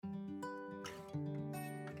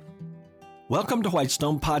Welcome to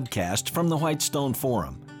Whitestone Podcast from the Whitestone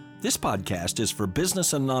Forum. This podcast is for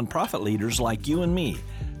business and nonprofit leaders like you and me,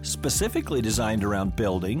 specifically designed around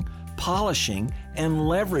building, polishing, and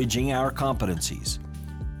leveraging our competencies.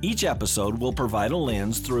 Each episode will provide a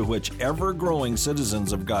lens through which ever-growing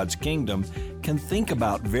citizens of God's kingdom can think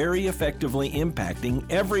about very effectively impacting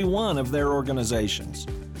every one of their organizations.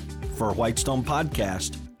 For Whitestone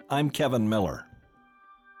Podcast, I'm Kevin Miller.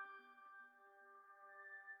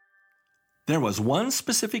 There was one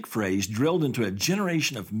specific phrase drilled into a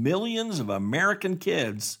generation of millions of American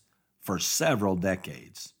kids for several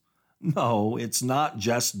decades. No, it's not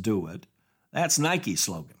just do it. That's Nike's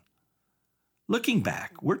slogan. Looking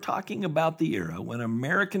back, we're talking about the era when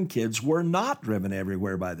American kids were not driven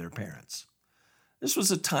everywhere by their parents. This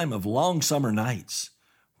was a time of long summer nights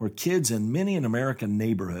where kids in many an American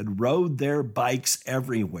neighborhood rode their bikes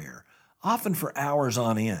everywhere, often for hours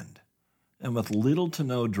on end, and with little to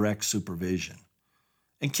no direct supervision.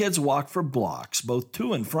 And kids walked for blocks, both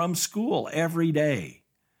to and from school, every day.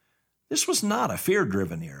 This was not a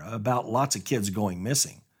fear-driven era about lots of kids going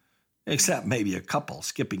missing, except maybe a couple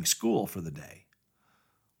skipping school for the day.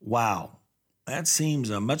 Wow, that seems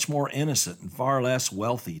a much more innocent and far less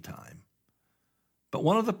wealthy time. But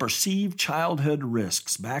one of the perceived childhood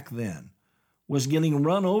risks back then was getting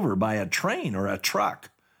run over by a train or a truck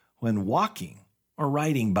when walking or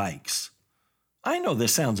riding bikes. I know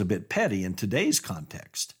this sounds a bit petty in today's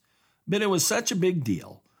context, but it was such a big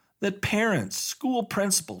deal that parents, school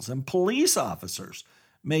principals, and police officers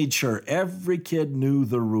made sure every kid knew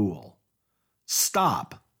the rule.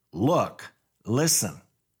 Stop, look, listen.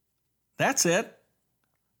 That's it.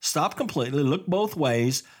 Stop completely, look both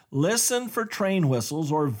ways, listen for train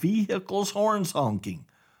whistles or vehicles' horns honking.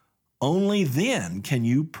 Only then can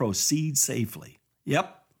you proceed safely.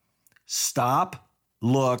 Yep. Stop,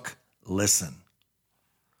 look, listen.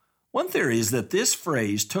 One theory is that this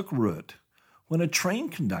phrase took root when a train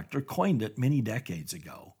conductor coined it many decades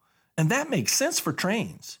ago. And that makes sense for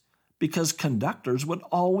trains, because conductors would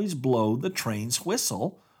always blow the train's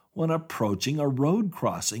whistle when approaching a road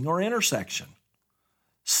crossing or intersection.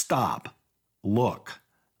 Stop, look,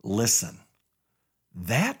 listen.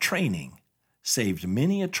 That training saved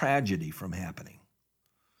many a tragedy from happening.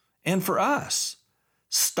 And for us,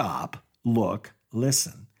 stop, look,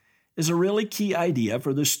 listen is a really key idea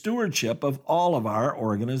for the stewardship of all of our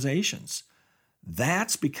organizations.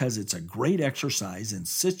 That's because it's a great exercise in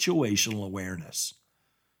situational awareness.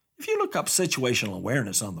 If you look up situational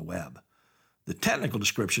awareness on the web, the technical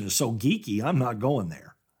description is so geeky, I'm not going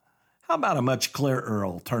there. How about a much clearer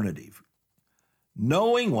alternative?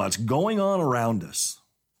 Knowing what's going on around us.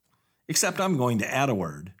 Except I'm going to add a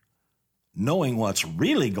word, knowing what's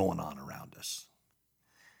really going on around us.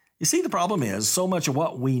 You see, the problem is so much of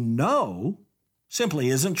what we know simply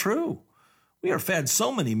isn't true. We are fed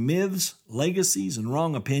so many myths, legacies, and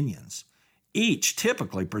wrong opinions, each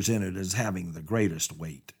typically presented as having the greatest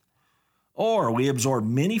weight. Or we absorb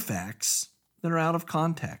many facts that are out of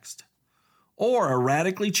context. Or a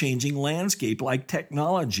radically changing landscape like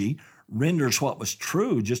technology renders what was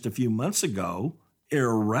true just a few months ago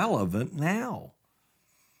irrelevant now.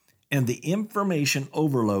 And the information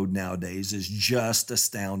overload nowadays is just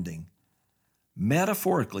astounding.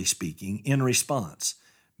 Metaphorically speaking, in response,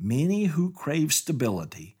 many who crave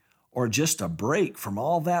stability or just a break from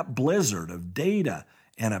all that blizzard of data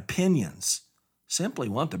and opinions simply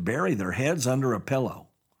want to bury their heads under a pillow.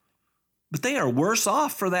 But they are worse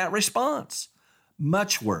off for that response.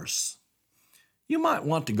 Much worse. You might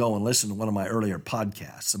want to go and listen to one of my earlier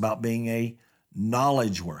podcasts about being a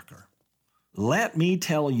knowledge worker. Let me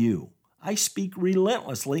tell you, I speak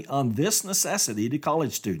relentlessly on this necessity to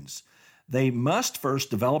college students. They must first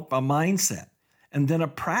develop a mindset and then a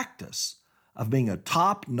practice of being a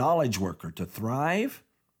top knowledge worker to thrive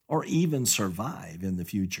or even survive in the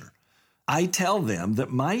future. I tell them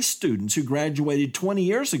that my students who graduated 20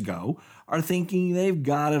 years ago are thinking they've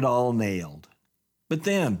got it all nailed. But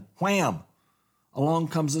then, wham, along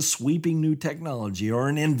comes a sweeping new technology or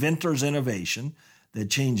an inventor's innovation that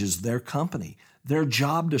changes their company, their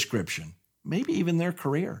job description, maybe even their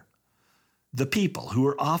career. The people who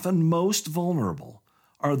are often most vulnerable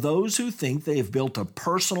are those who think they have built a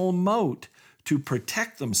personal moat to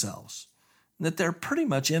protect themselves, that they're pretty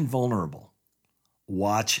much invulnerable.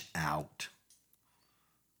 Watch out.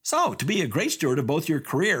 So, to be a great steward of both your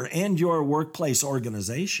career and your workplace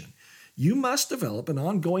organization, you must develop an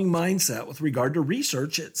ongoing mindset with regard to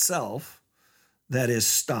research itself. That is,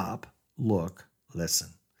 stop, look, listen.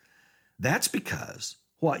 That's because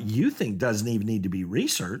what you think doesn't even need to be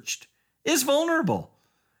researched is vulnerable.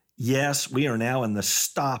 Yes, we are now in the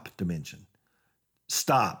stop dimension.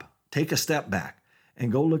 Stop, take a step back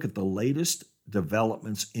and go look at the latest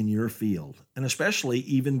developments in your field, and especially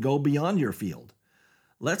even go beyond your field.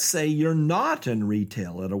 Let's say you're not in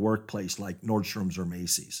retail at a workplace like Nordstrom's or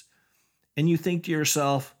Macy's, and you think to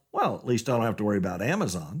yourself, well, at least I don't have to worry about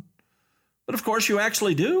Amazon. But of course you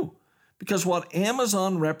actually do, because what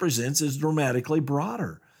Amazon represents is dramatically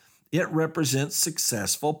broader. It represents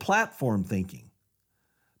successful platform thinking.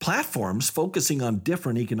 Platforms focusing on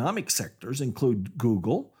different economic sectors include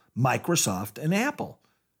Google, Microsoft, and Apple.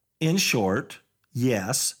 In short,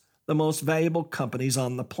 yes, the most valuable companies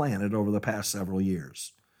on the planet over the past several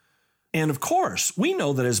years. And of course, we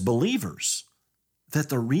know that as believers, that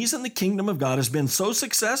the reason the kingdom of God has been so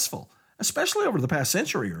successful, especially over the past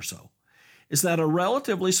century or so, is that a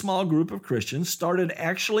relatively small group of Christians started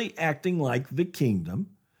actually acting like the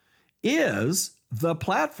kingdom is the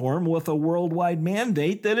platform with a worldwide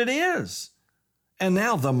mandate that it is. And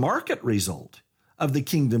now the market result of the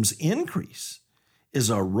kingdom's increase is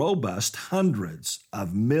a robust hundreds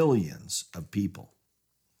of millions of people.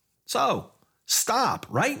 So stop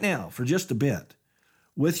right now for just a bit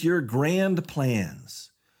with your grand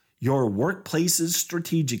plans, your workplace's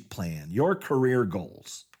strategic plan, your career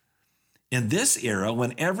goals. In this era,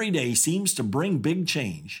 when every day seems to bring big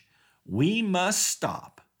change, we must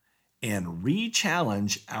stop and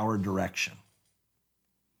re-challenge our direction.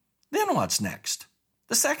 Then what's next?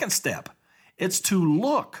 The second step, it's to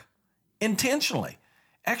look intentionally,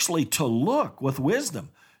 actually to look with wisdom,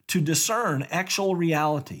 to discern actual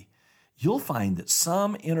reality. You'll find that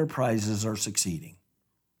some enterprises are succeeding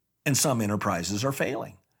and some enterprises are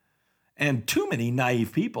failing. And too many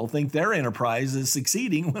naive people think their enterprise is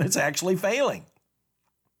succeeding when it's actually failing.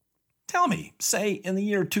 Tell me, say in the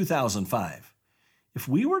year 2005, if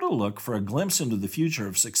we were to look for a glimpse into the future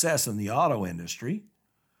of success in the auto industry,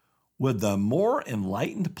 would the more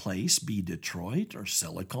enlightened place be Detroit or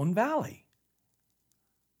Silicon Valley?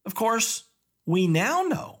 Of course, we now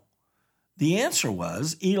know the answer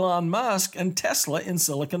was Elon Musk and Tesla in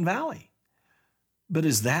Silicon Valley. But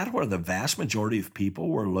is that where the vast majority of people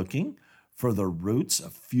were looking for the roots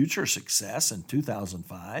of future success in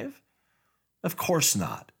 2005? Of course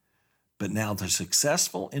not. But now the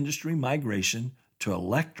successful industry migration to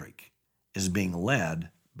electric is being led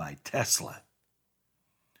by Tesla.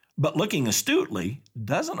 But looking astutely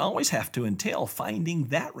doesn't always have to entail finding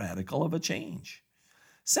that radical of a change.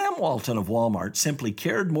 Sam Walton of Walmart simply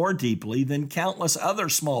cared more deeply than countless other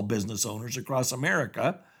small business owners across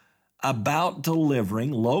America about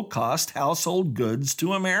delivering low-cost household goods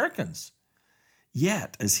to Americans.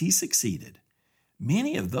 Yet, as he succeeded,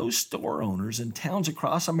 many of those store owners in towns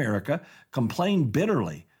across America complained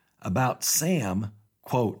bitterly about Sam,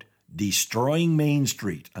 quote, destroying Main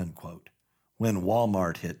Street, unquote, when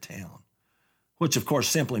Walmart hit town, which of course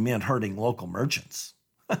simply meant hurting local merchants.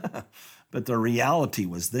 But the reality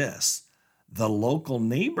was this: the local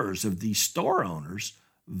neighbors of these store owners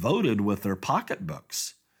voted with their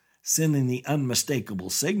pocketbooks, sending the unmistakable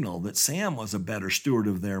signal that Sam was a better steward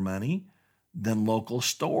of their money than local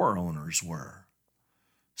store owners were.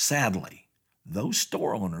 Sadly, those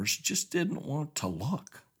store owners just didn't want to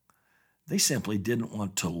look. They simply didn't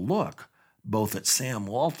want to look both at Sam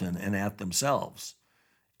Walton and at themselves.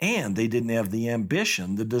 And they didn't have the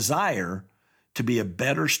ambition, the desire to be a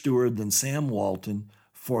better steward than Sam Walton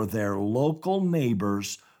for their local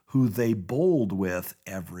neighbors who they bowled with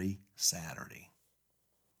every Saturday.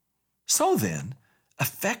 So then,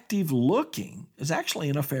 effective looking is actually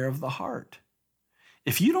an affair of the heart.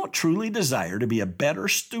 If you don't truly desire to be a better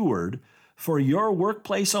steward for your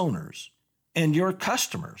workplace owners and your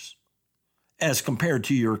customers as compared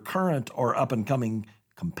to your current or up-and-coming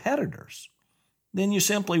competitors, then you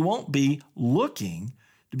simply won't be looking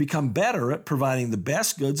to become better at providing the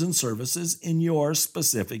best goods and services in your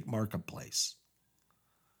specific marketplace.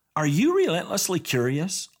 Are you relentlessly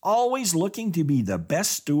curious, always looking to be the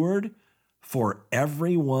best steward for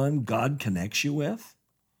everyone God connects you with?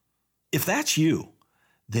 If that's you,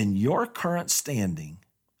 then your current standing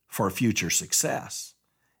for future success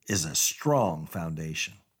is a strong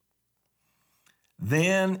foundation.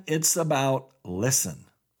 Then it's about listen.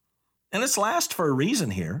 And it's last for a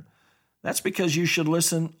reason here. That's because you should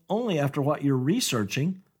listen only after what you're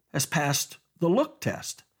researching has passed the look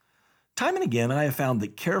test. Time and again, I have found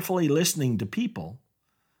that carefully listening to people,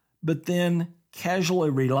 but then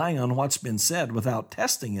casually relying on what's been said without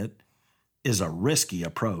testing it, is a risky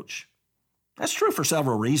approach. That's true for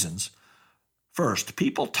several reasons. First,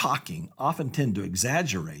 people talking often tend to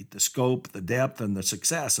exaggerate the scope, the depth, and the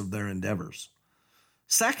success of their endeavors.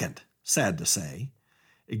 Second, sad to say,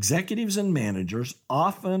 executives and managers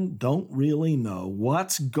often don't really know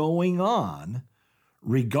what's going on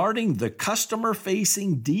regarding the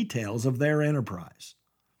customer-facing details of their enterprise.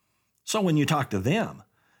 So when you talk to them,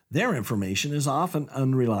 their information is often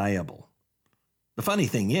unreliable. The funny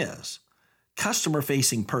thing is,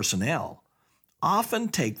 customer-facing personnel often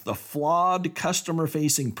take the flawed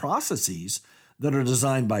customer-facing processes that are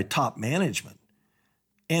designed by top management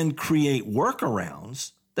and create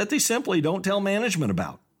workarounds that they simply don't tell management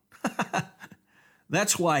about.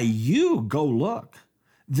 That's why you go look.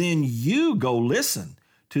 Then you go listen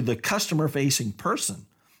to the customer-facing person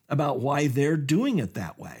about why they're doing it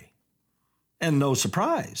that way. And no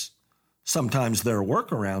surprise, sometimes their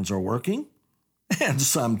workarounds are working and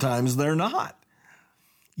sometimes they're not.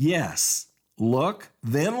 Yes, look,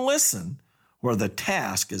 then listen where the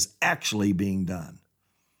task is actually being done.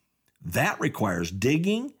 That requires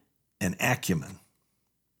digging and acumen.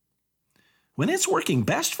 When it's working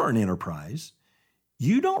best for an enterprise,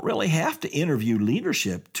 you don't really have to interview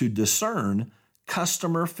leadership to discern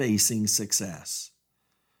customer-facing success.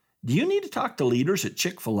 Do you need to talk to leaders at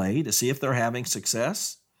Chick-fil-A to see if they're having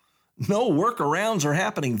success? No workarounds are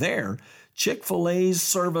happening there. Chick-fil-A's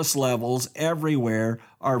service levels everywhere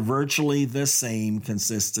are virtually the same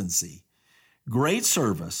consistency. Great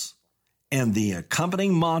service, and the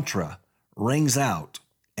accompanying mantra rings out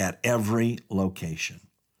at every location.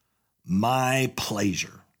 My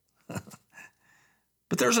pleasure.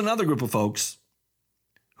 But there's another group of folks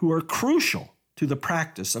who are crucial to the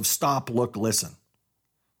practice of stop, look, listen.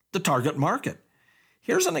 The target market.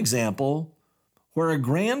 Here's an example where a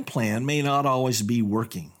grand plan may not always be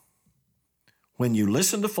working. When you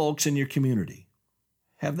listen to folks in your community,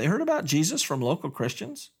 have they heard about Jesus from local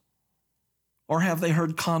Christians? Or have they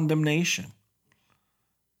heard condemnation?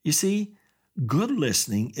 You see, good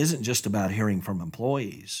listening isn't just about hearing from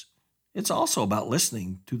employees. It's also about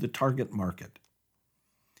listening to the target market.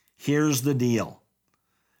 Here's the deal.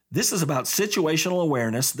 This is about situational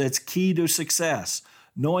awareness that's key to success,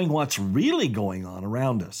 knowing what's really going on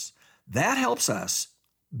around us. That helps us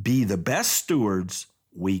be the best stewards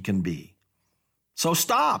we can be. So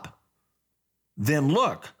stop, then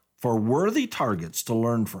look for worthy targets to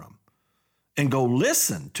learn from, and go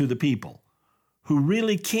listen to the people who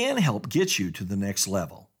really can help get you to the next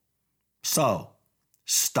level. So,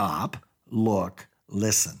 stop, look,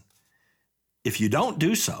 listen. If you don't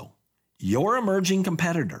do so, your emerging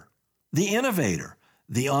competitor, the innovator,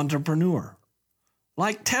 the entrepreneur,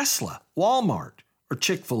 like Tesla, Walmart, or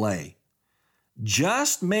Chick-fil-A,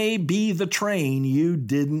 just may be the train you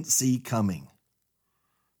didn't see coming.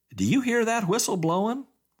 Do you hear that whistle blowing?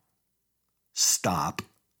 Stop,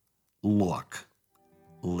 look,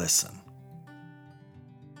 listen.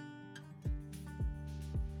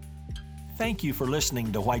 Thank you for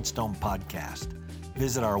listening to Whitestone Podcast.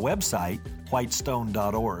 Visit our website,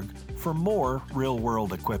 whitestone.org, for more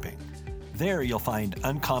real-world equipping. There you'll find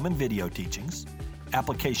uncommon video teachings,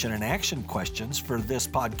 application and action questions for this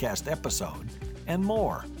podcast episode, and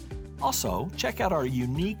more. Also, check out our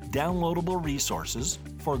unique downloadable resources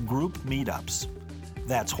for group meetups.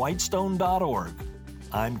 That's whitestone.org.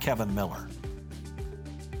 I'm Kevin Miller.